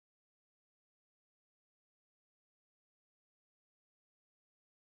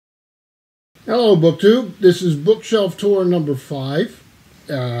Hello, BookTube. This is Bookshelf Tour number 5.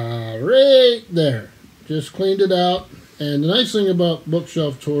 Right there. Just cleaned it out. And the nice thing about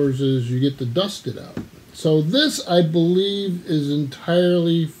Bookshelf Tours is you get to dust it out. So this, I believe, is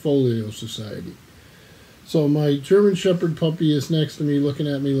entirely Folio Society. So my German Shepherd puppy is next to me looking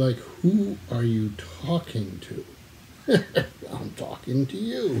at me like, who are you talking to? I'm talking to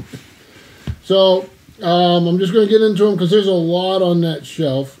you. So I'm just going to get into them because there's a lot on that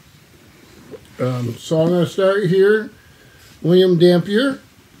shelf. So I'm going to start here. William Dampier,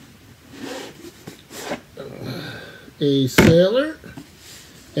 A Sailor,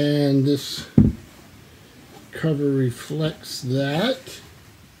 and this cover reflects that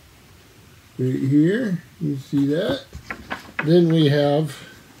right here. You see that? Then we have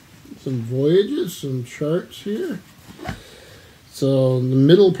some voyages, some charts here. So the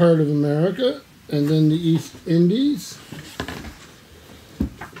middle part of America, and then the East Indies.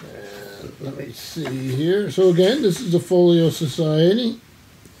 Let me see here. So again, this is the Folio Society.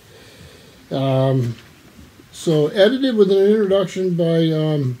 So edited with an introduction by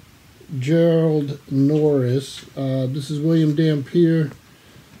Gerald Norris. This is William Dampier,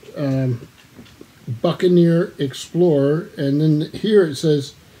 Buccaneer Explorer. And then here it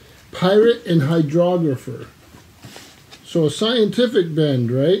says Pirate and Hydrographer. So a scientific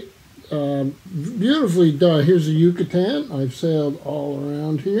bend, right? Beautifully done. Here's the Yucatan. I've sailed all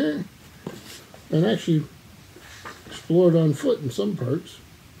around here. And actually explored on foot in some parts.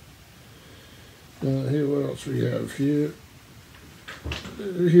 Here, what else we have here?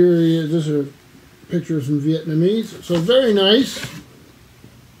 Here these are pictures in Vietnamese. So very nice,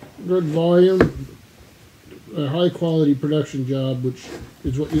 good volume, a high quality production job, which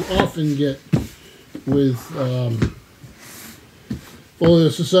is what you often get with Folio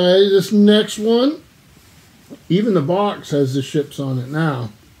Society. This next one, even the box has the ships on it now.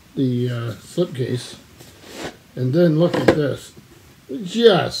 The slipcase, and then look at this,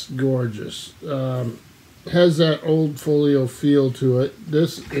 just gorgeous. Has that old folio feel to it.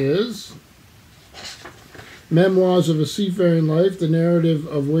 This is Memoirs of a Seafaring Life, the narrative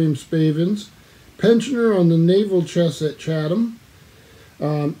of William Spavins, pensioner on the naval chest at Chatham,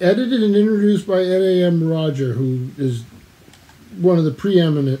 edited and introduced by N.A.M. Roger, who is one of the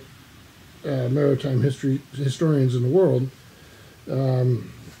preeminent maritime historians in the world.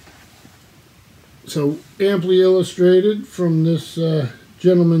 So amply illustrated from this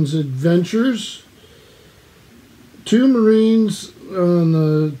gentleman's adventures. 2 Marines on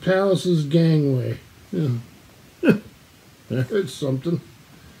the Pallas's gangway. Yeah. It's something.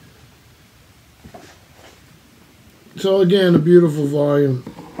 So again, a beautiful volume.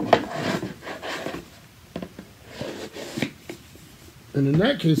 And in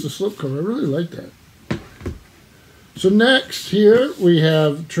that case, the slipcover, I really like that. So next here we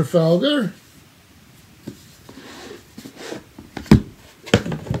have Trafalgar.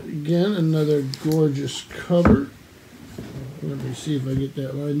 Again, another gorgeous cover. Let me see if I get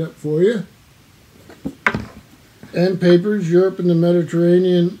that lined up for you. And papers, Europe and the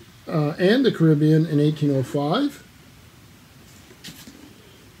Mediterranean and the Caribbean in 1805.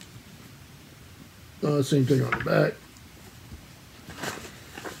 Same thing on the back.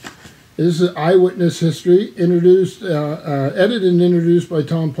 This is Eyewitness History, introduced, edited and introduced by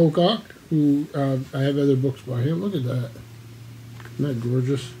Tom Pocock, who I have other books by him. Look at that. Isn't that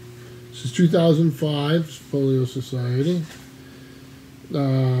gorgeous? This is 2005, Folio Society.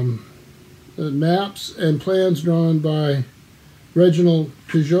 Maps and plans drawn by Reginald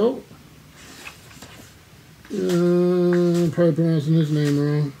Peugeot. Probably pronouncing his name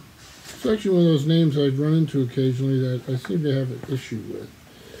wrong. It's actually one of those names I've run into occasionally that I seem to have an issue with.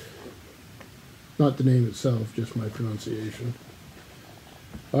 Not the name itself, just my pronunciation.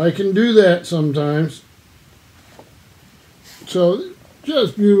 I can do that sometimes. So,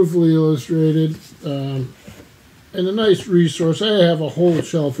 just beautifully illustrated, and a nice resource. I have a whole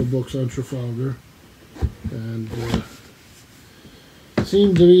shelf of books on Trafalgar, and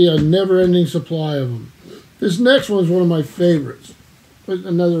seems to be a never-ending supply of them. This next one's one of my favorites.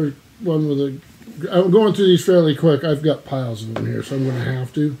 Another one with a... I'm going through these fairly quick. I've got piles of them here, so I'm going to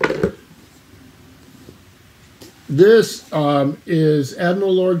have to. This is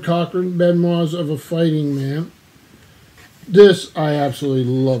Admiral Lord Cochrane, Memoirs of a Fighting Man. This, I absolutely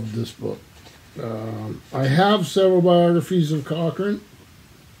love this book. I have several biographies of Cochrane.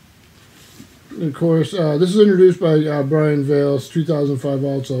 And of course, this is introduced by Brian Vales, 2005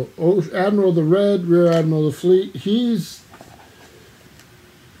 also. Admiral of the Red, Rear Admiral of the Fleet. He's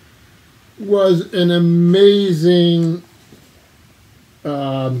was an amazing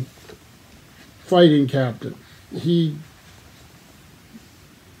fighting captain. He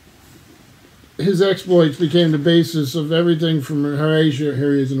his exploits became the basis of everything from Horatio,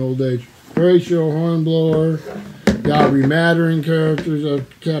 here he is in old age, Horatio Hornblower, the Aubrey Maturin characters of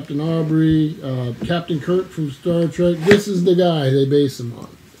Captain Aubrey, Captain Kirk from Star Trek. This is the guy they base him on.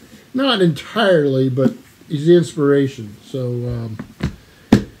 Not entirely, but he's the inspiration. So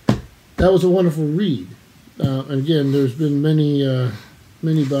that was a wonderful read. And again, there's been many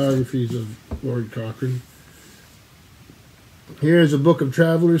biographies of Lord Cochrane. Here's a book of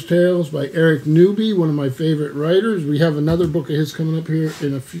Traveler's Tales by Eric Newby, one of my favorite writers. We have another book of his coming up here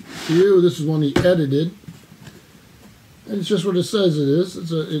in a few. This is one he edited. And it's just what it says it is.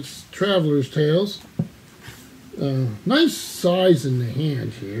 It's Traveler's Tales. Nice size in the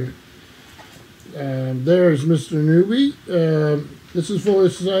hand here. There's Mr. Newby. This is Folio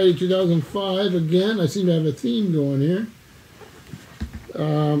Society 2005. Again, I seem to have a theme going here.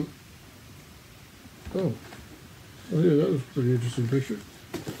 Oh, yeah, that was a pretty interesting picture.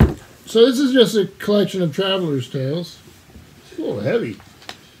 So this is just a collection of Traveler's Tales. It's a little heavy,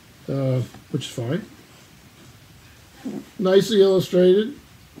 which is fine. Nicely illustrated.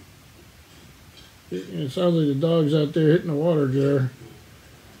 It sounds like the dog's out there hitting a water jar.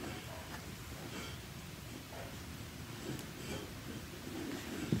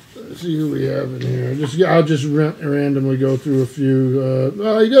 Let's see who we have in here. I'll just randomly go through a few.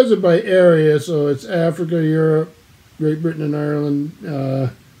 Well, he does it by area, so it's Africa, Europe, Great Britain and Ireland,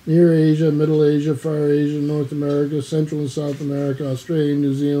 Near Asia, Middle Asia, Far Asia, North America, Central and South America, Australia,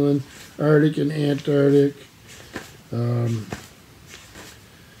 New Zealand, Arctic and Antarctic.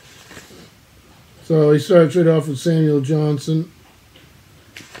 So he starts right off with Samuel Johnson.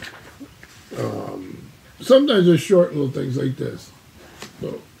 Sometimes there's short little things like this.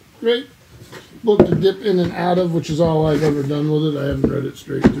 So, great book to dip in and out of, which is all I've ever done with it. I haven't read it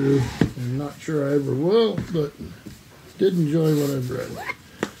straight through. I'm not sure I ever will, but did enjoy what I've read.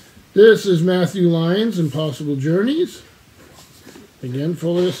 This is Matthew Lyons' Impossible Journeys. Again,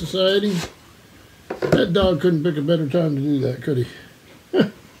 Folio Society. That dog couldn't pick a better time to do that, could he?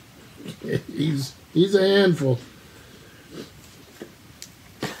 He's a handful.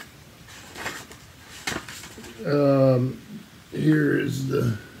 Here is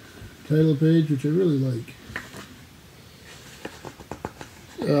the title page, which I really like.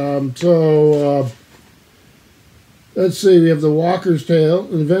 Let's see, we have The Walker's Tale,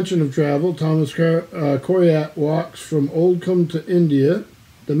 An Invention of Travel. Thomas Coryat walks from Oldcombe to India.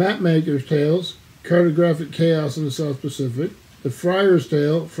 The Mapmaker's Tales, Cartographic Chaos in the South Pacific. The Friar's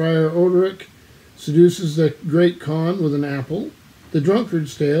Tale, Friar Odoric seduces the Great Khan with an apple. The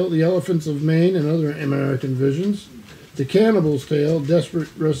Drunkard's Tale, The Elephants of Maine and Other American Visions. The Cannibal's Tale, Desperate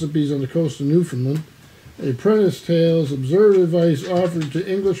Recipes on the Coast of Newfoundland. The Apprentice Tales, Absurd Advice offered to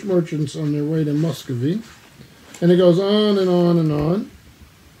English merchants on their way to Muscovy. And it goes on and on and on.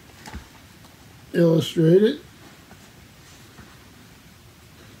 Illustrated.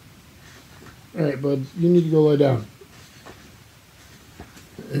 All right, bud, you need to go lie down.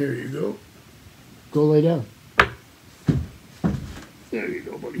 There you go. Go lay down. There you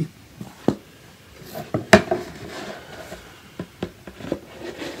go, buddy.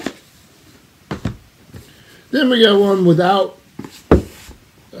 Then we got one without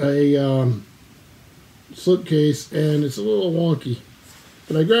a slipcase, and it's a little wonky.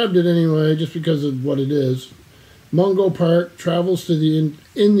 But I grabbed it anyway just because of what it is. Mungo Park travels to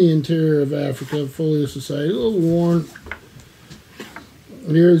in the interior of Africa, Folio Society. A little worn.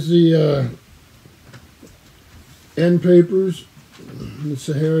 Here's the end papers in the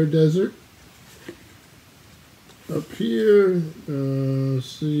Sahara Desert. Up here, let's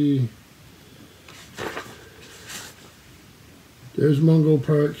see. There's Mungo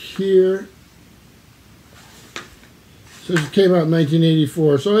Park here. So it came out in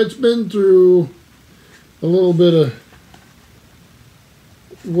 1984. So it's been through a little bit of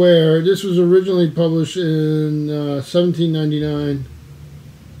wear. This was originally published in 1799.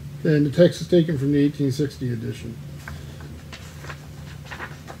 And the text is taken from the 1860 edition.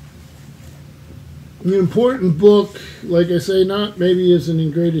 An important book, like I say, not maybe isn't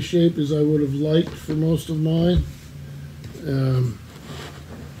in greatest shape as I would have liked for most of mine.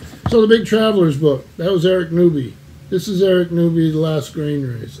 So the Big Traveler's Book, that was Eric Newby. This is Eric Newby, The Last Grain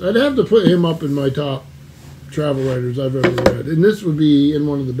Race. I'd have to put him up in my top travel writers I've ever read. And this would be in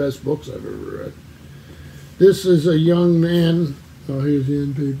one of the best books I've ever read. This is a young man. Oh, here's the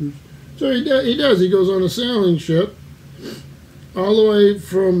end papers. So he does. He goes on a sailing ship all the way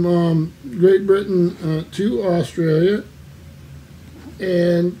from Great Britain to Australia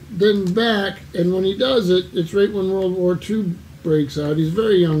and then back. And when he does it, it's right when World War II breaks out. He's a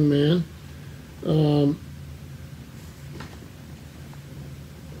very young man.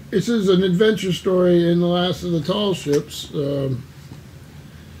 This is an adventure story in the last of the tall ships that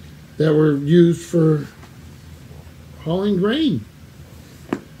were used for hauling grain.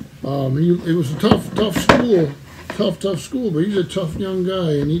 It was a tough school, but he's a tough young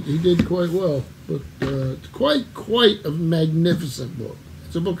guy, and he did quite well. But it's quite a magnificent book.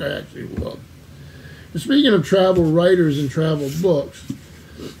 It's a book I actually love. And speaking of travel writers and travel books,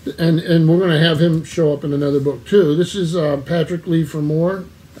 and we're going to have him show up in another book too. This is Patrick Leigh Fermor,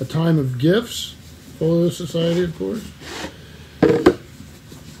 A Time of Gifts, Folio Society, of course.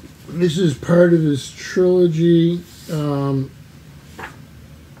 This is part of his trilogy.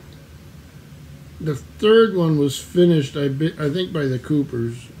 The third one was finished, I think, by the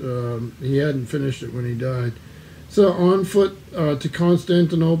Coopers. He hadn't finished it when he died. So, on foot to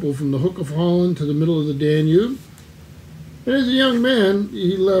Constantinople from the Hook of Holland to the middle of the Danube. And as a young man,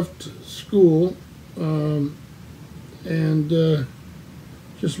 he left school and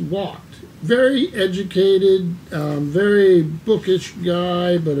just walked. Very educated, very bookish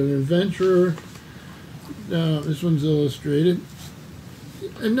guy, but an adventurer. This one's illustrated.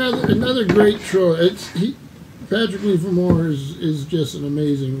 Another great trilogy. Patrick Leigh Fermor is just an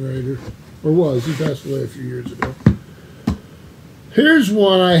amazing writer, or was. He passed away a few years ago. Here's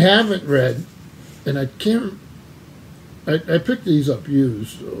one I haven't read, and I can't. I picked these up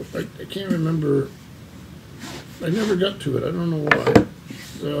used, so I can't remember. I never got to it. I don't know why.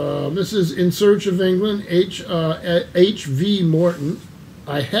 This is In Search of England, H.V. Morton.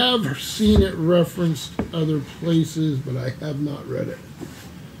 I have seen it referenced other places, but I have not read it.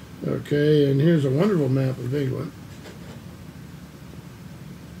 Okay, and here's a wonderful map of England.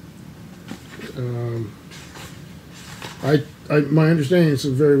 My understanding it's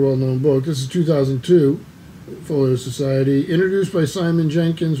a very well-known book. This is 2002, Folio Society, introduced by Simon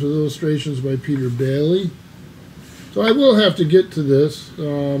Jenkins with illustrations by Peter Bailey. So I will have to get to this.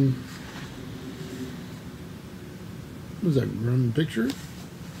 What was that, run picture?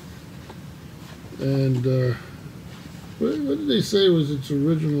 And what did they say was its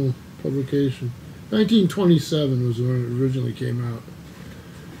original publication? 1927 was when it originally came out.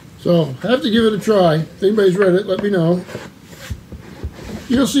 So, have to give it a try. If anybody's read it, let me know.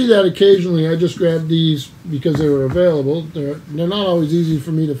 You'll see that occasionally. I just grabbed these because they were available. They're not always easy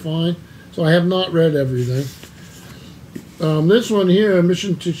for me to find, so I have not read everything. This one here,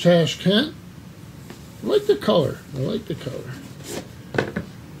 Mission to Tashkent. I like the color.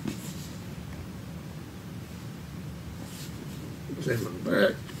 Same on the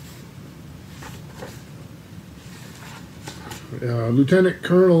back. Lieutenant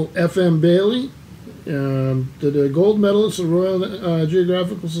Colonel F.M. Bailey, the gold medalist of the Royal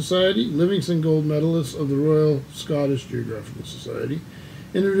Geographical Society, Livingston Gold Medalist of the Royal Scottish Geographical Society.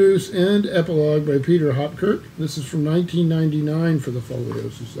 Introduced and epilogue by Peter Hopkirk. This is from 1999 for the Folio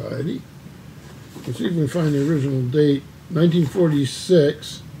Society. Let's see if we can find the original date,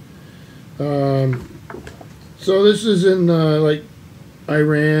 1946. So this is in like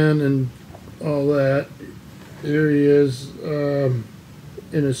Iran and all that. There he is in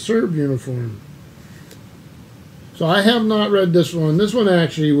a Serb uniform. So I have not read this one. This one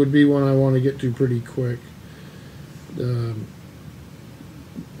actually would be one I want to get to pretty quick.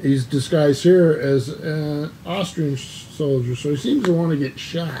 He's disguised here as an Austrian soldier, so he seems to want to get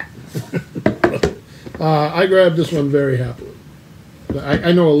shot. I grabbed this one very happily.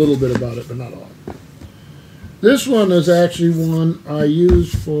 I know a little bit about it, but not a lot. This one is actually one I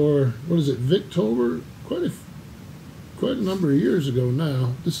used for, what is it, Victober? Quite a number of years ago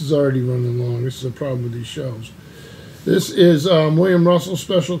now. This is already running long. This is a problem with these shelves. This is William Russell,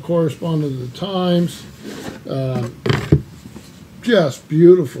 special correspondent of the Times. Just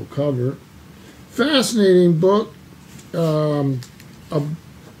beautiful cover. Fascinating book. And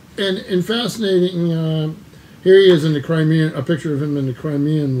fascinating, here he is in the Crimean, a picture of him in the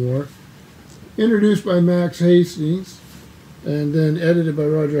Crimean War. Introduced by Max Hastings and then edited by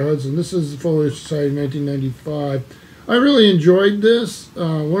Roger Hudson. This is the Folio Society 1995. I really enjoyed this,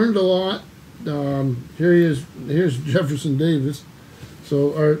 learned a lot. Here he is, here's Jefferson Davis.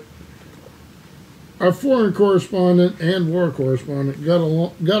 So our foreign correspondent and war correspondent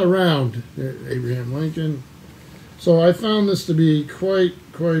got around Abraham Lincoln. So I found this to be quite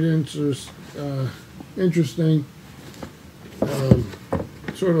interesting.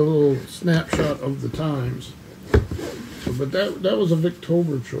 Sort of a little snapshot of the times. So, but that was a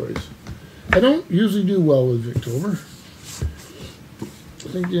Victober choice. I don't usually do well with Victober. I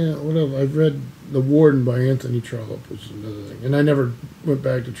think, yeah, whatever. I've read The Warden by Anthony Trollope, which is another thing. And I never went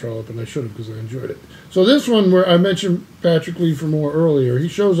back to Trollope, and I should have because I enjoyed it. So this one, where I mentioned Patrick Leigh Fermor earlier, he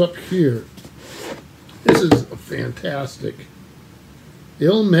shows up here. This is a fantastic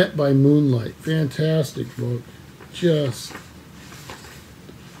Ill Met by Moonlight. Fantastic book. Just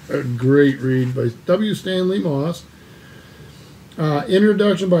a great read by W. Stanley Moss.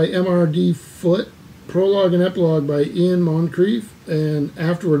 Introduction by M.R.D. Foote. Prologue and epilogue by Ian Moncrief. And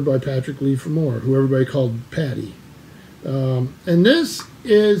afterward by Patrick Leigh Fermor, who everybody called Patty. And this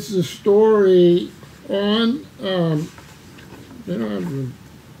is the story on, I don't have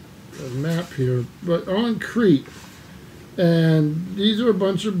a map here, but on Crete. And these are a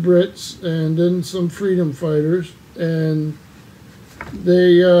bunch of Brits and then some freedom fighters. And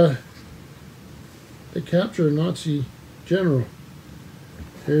they capture a Nazi general.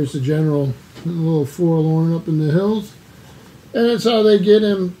 Here's the general, a little forlorn up in the hills. And it's how they get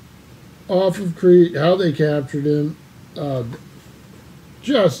him off of Crete, how they captured him.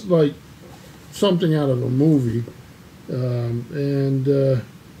 Just like something out of a movie.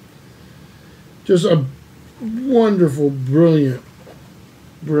 Just a wonderful, brilliant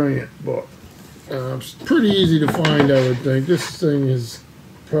book. It's pretty easy to find, I would think. This thing has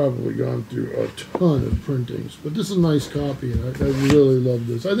probably gone through a ton of printings, but this is a nice copy, and I really love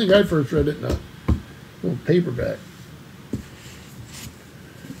this. I think I first read it in a little paperback.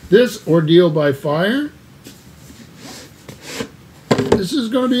 This, Ordeal by Fire. This is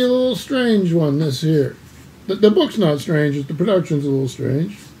going to be a little strange one, this here. The book's not strange, the production's a little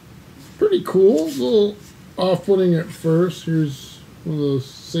strange. Pretty cool, a little off-putting at first. Here's one of those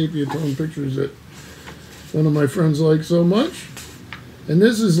sepia-tone pictures that one of my friends likes so much. And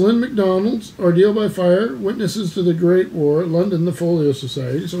this is Lynn MacDonald's Ordeal by Fire, Witnesses to the Great War, London, the Folio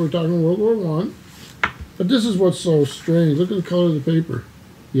Society. So we're talking World War I. But this is what's so strange. Look at the color of the paper.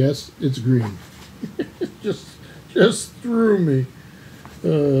 Yes, it's green. just threw me.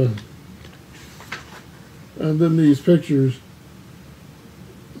 And then these pictures.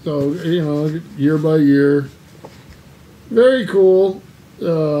 So, you know, year by year. Very cool.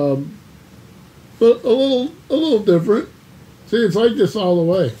 But a little different. See, it's like this all the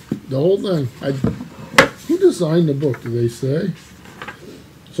way. The whole thing. Who designed the book, do they say?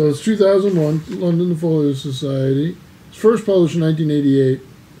 So it's 2001, London, the Folio Society. It's first published in 1988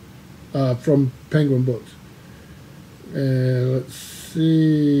 from Penguin Books. And let's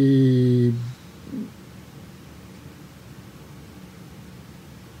see.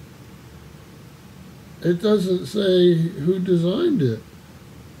 It doesn't say who designed it.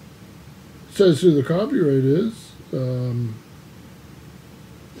 It says who the copyright is.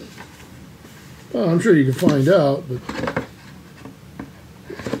 Well, I'm sure you can find out, but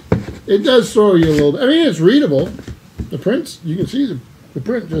it does throw you a little bit. I mean, it's readable. The prints, you can see the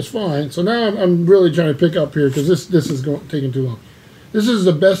print just fine. So now I'm really trying to pick up here because this is taking too long. This is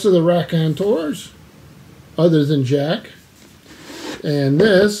the best of the raconteurs, other than Jack. And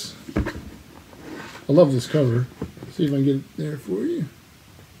this, I love this cover. Let's see if I can get it there for you.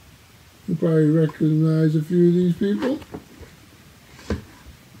 You'll probably recognize a few of these people.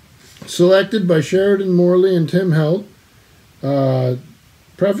 Selected by Sheridan Morley and Tim Held.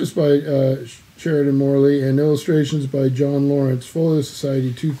 Prefaced by Sheridan Morley and illustrations by John Lawrence. Folio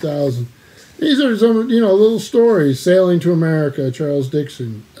Society 2000. These are some, little stories. Sailing to America, Charles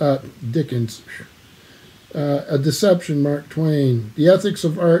Dickens. A Deception, Mark Twain. The Ethics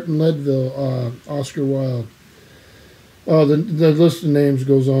of Art in Leadville, Oscar Wilde. Oh, the list of names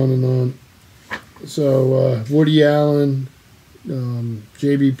goes on and on. So, Woody Allen,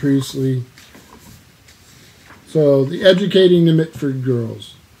 J.B. Priestley. So, the Educating the Mitford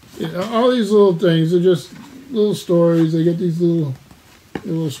Girls. All these little things are just little stories. They get these little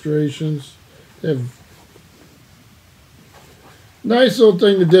illustrations. They have nice little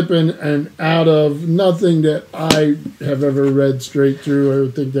thing to dip in and out of. Nothing that I have ever read straight through. I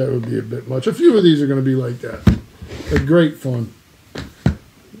would think that would be a bit much. A few of these are going to be like that. But great fun.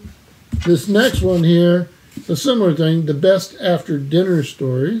 This next one here, a similar thing, The Best After Dinner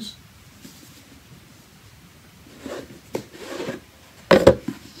Stories.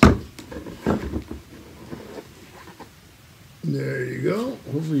 There you go.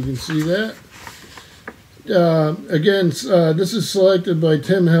 Hopefully you can see that. Again, this is selected by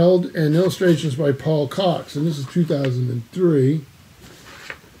Tim Held and illustrations by Paul Cox, and this is 2003.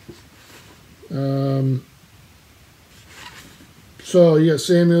 So you got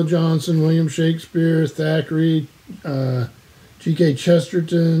Samuel Johnson, William Shakespeare, Thackeray, G.K.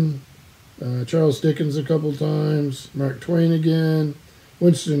 Chesterton, Charles Dickens a couple times, Mark Twain again,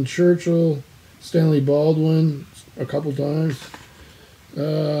 Winston Churchill, Stanley Baldwin a couple times,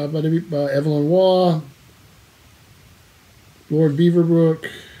 Evelyn Waugh, Lord Beaverbrook,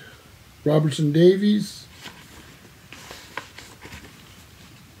 Robertson Davies.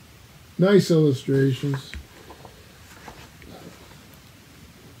 Nice illustrations.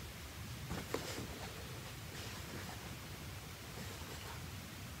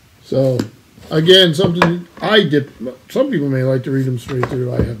 So, again, something I dip. Some people may like to read them straight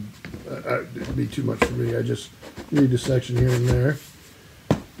through. It'd be too much for me. I just read a section here and there.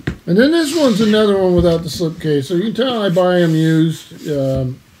 And then this one's another one without the slipcase. So you can tell I buy them used.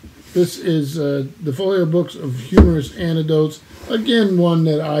 This is the Folio Books of Humorous Anecdotes. Again, one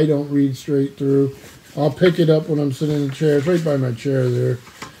that I don't read straight through. I'll pick it up when I'm sitting in the chair. It's right by my chair there.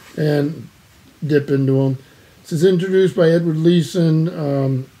 And dip into them. This is introduced by Edward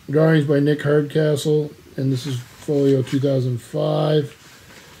Leeson. Drawings by Nick Hardcastle. And this is Folio 2005.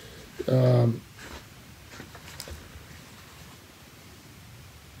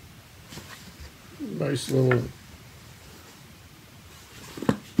 Nice little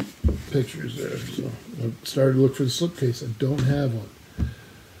pictures there. So I started to look for the slipcase. I don't have one.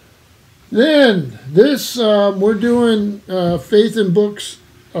 Then this we're doing Faith in Books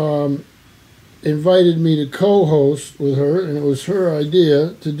invited me to co-host with her, and it was her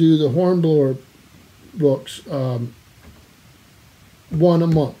idea to do the Hornblower books one a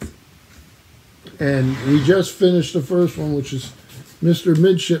month. And we just finished the first one, which is Mr.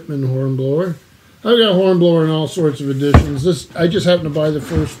 Midshipman Hornblower. I've got Hornblower in all sorts of editions. I just happened to buy the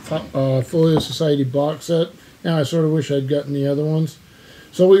first Folio Society box set. Now I sort of wish I'd gotten the other ones.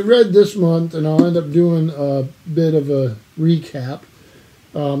 So we read this month, and I'll end up doing a bit of a recap.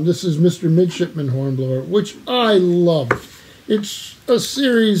 This is Mr. Midshipman Hornblower, which I loved. It's a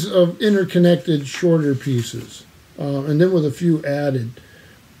series of interconnected shorter pieces, and then with a few added.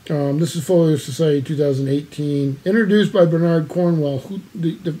 This is Folio Society 2018, introduced by Bernard Cornwell,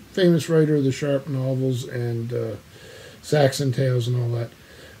 the famous writer of the Sharpe novels and Saxon Tales and all that,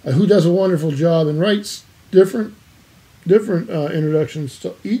 who does a wonderful job and writes different introductions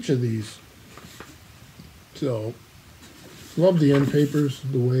to each of these. So, love the end papers,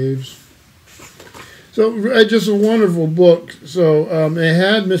 the waves. So, just a wonderful book. So, it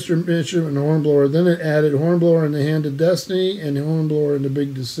had Mr. Midshipman Hornblower, then it added Hornblower in the Hand of Destiny and Hornblower in the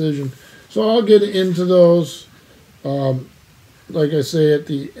Big Decision. So, I'll get into those, like I say, at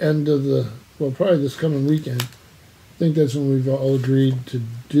the end of probably this coming weekend. I think that's when we've all agreed to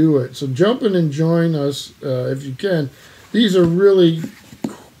do it. So, jump in and join us if you can. These are really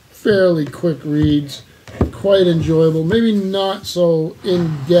fairly quick reads, quite enjoyable, maybe not so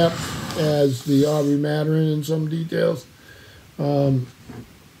in-depth as the Aubrey Maturin in some details, but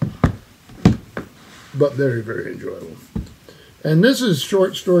very, very enjoyable. And this is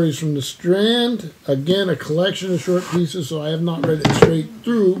Short Stories from the Strand. Again, a collection of short pieces, so I have not read it straight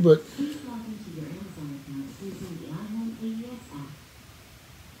through, but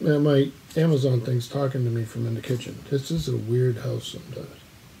my Amazon thing's talking to me from in the kitchen. This is a weird house sometimes.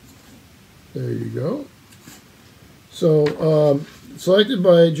 There you go. So, selected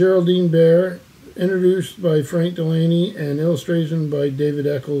by Geraldine Bear, introduced by Frank Delaney, and illustration by David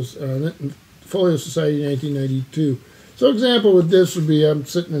Eccles, Folio Society 1992. So, example with this would be I'm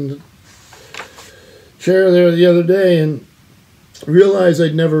sitting in the chair there the other day and realized I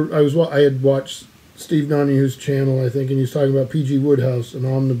had watched Steve Donahue's channel, I think, and he was talking about P.G. Wodehouse, an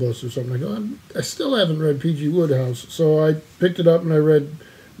omnibus or something. I go, I still haven't read P.G. Wodehouse, so I picked it up and I read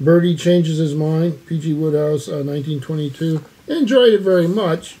Birdie Changes His Mind, P.G. Wodehouse, 1922. Enjoyed it very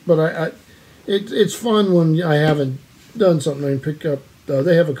much, but it's fun when I haven't done something. I can pick up.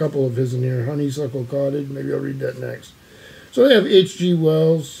 They have a couple of his in here. Honeysuckle Cottage. Maybe I'll read that next. So they have H.G.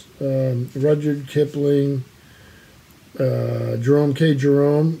 Wells, Rudyard Kipling, Jerome K.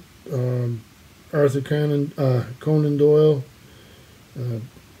 Jerome, Arthur Conan Doyle,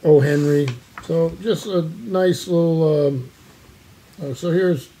 O. Henry. So just a nice little. So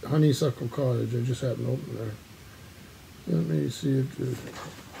here's Honeysuckle Cottage. I just happened to open there. Let me see if there's...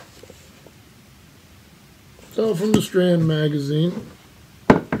 So from the Strand magazine,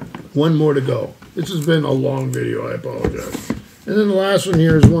 one more to go. This has been a long video, I apologize. And then the last one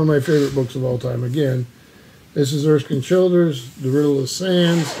here is one of my favorite books of all time. Again, this is Erskine Childers, The Riddle of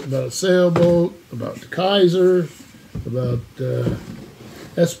Sands, about a sailboat, about the Kaiser, about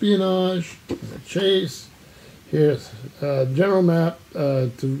espionage, chase. Here's a general map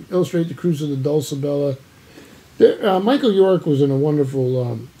to illustrate the cruise of the Dulcibella. Michael York was in a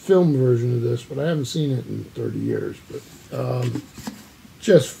wonderful film version of this, but I haven't seen it in 30 years. But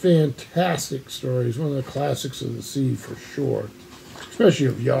just fantastic stories. One of the classics of the sea for sure, especially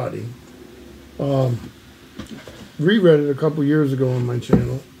of yachting. Reread it a couple years ago on my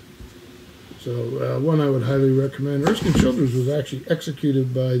channel. So one I would highly recommend. Erskine Childers was actually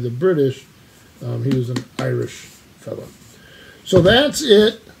executed by the British. He was an Irish fellow. So that's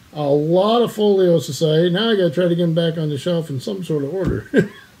it. A lot of Folio Society. Now I got to try to get them back on the shelf in some sort of order.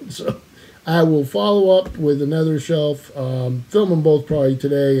 So I will follow up with another shelf, film them both probably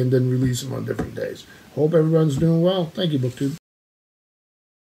today, and then release them on different days. Hope everyone's doing well. Thank you, BookTube.